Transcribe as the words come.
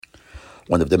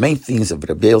one of the main things of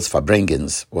Rebbe Yael's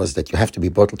Farbrengens was that you have to be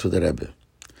bottled to the Rebbe.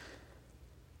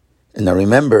 And I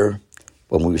remember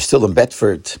when we were still in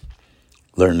Bedford,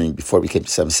 learning before we came to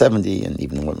 770, and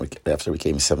even after we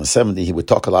came to 770, he would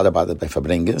talk a lot about it by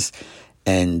Farbrengens.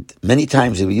 And many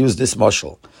times he would use this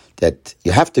mashal, that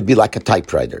you have to be like a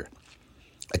typewriter.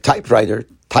 A typewriter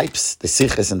types the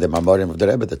siches and the mamorim of the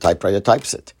Rebbe, the typewriter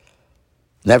types it.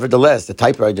 Nevertheless, the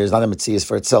typewriter is not a metzias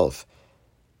for itself.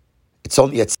 It's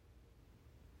only at...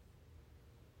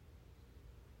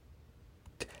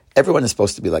 Everyone is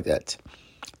supposed to be like that.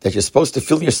 That you're supposed to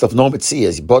feel yourself no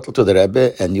metzias. You bottle to the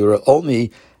Rebbe, and you're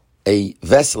only a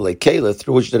vessel, a kela,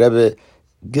 through which the Rebbe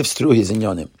gives through his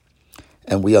inyonim.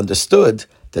 And we understood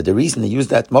that the reason he used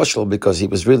that mashal because he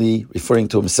was really referring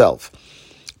to himself.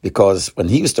 Because when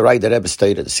he used to write the Rebbe's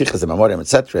Torah, the Sichas, the Mamorim,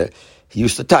 etc., he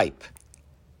used to type.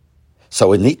 So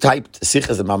when he typed the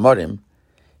Sichas and Mamorim,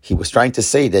 he was trying to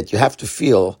say that you have to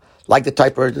feel like the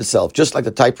typewriter itself, just like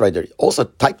the typewriter. Also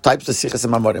types the Sichas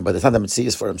and Mamorim, but it's not a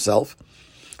metzias for himself.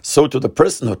 So to the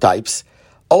person who types,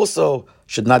 also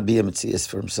should not be a metzias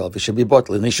for himself. He should be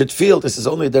bottled, and he should feel this is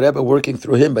only the Rebbe working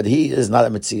through him, but he is not a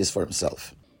metzias for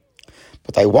himself.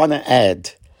 But I want to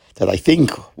add that I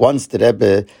think once the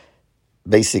Rebbe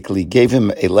basically gave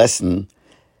him a lesson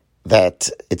that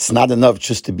it's not enough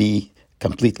just to be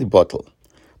completely bottled.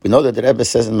 We know that the Rebbe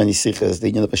says in many sichas the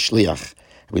union of a shliach.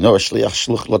 We know a shliach,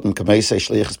 shluch lotem kameisei,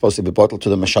 shliach is supposed to be bottled to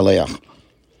the mashaleach.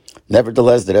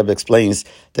 Nevertheless, the Rebbe explains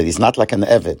that he's not like an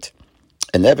eved.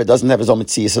 An eved doesn't have his own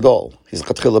metzias at all. He's a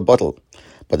chatchila bottle.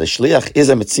 But the shliach is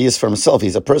a metzias for himself.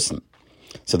 He's a person.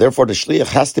 So therefore, the shliach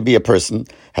has to be a person,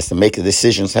 has to make the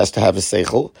decisions, has to have a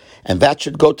seichel, and that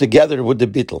should go together with the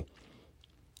bittul.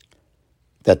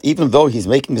 That even though he's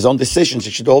making his own decisions,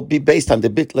 it should all be based on the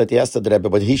bittul that he has to the Rebbe,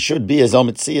 but he should be his own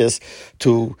metzias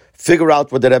to figure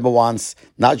out what the Rebbe wants,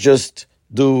 not just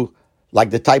do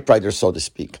like the typewriter, so to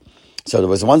speak. So there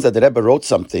was once that the Rebbe wrote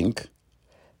something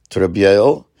to Rebbe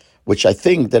Yael, which I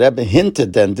think the Rebbe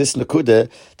hinted then, this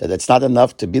nekuda, that it's not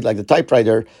enough to be like the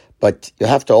typewriter, but you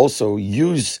have to also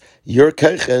use your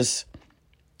keiches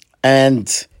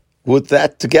and with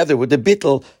that together with the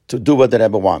bittul to do what the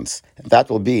Rebbe wants. And that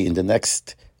will be in the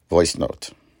next voice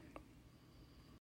note.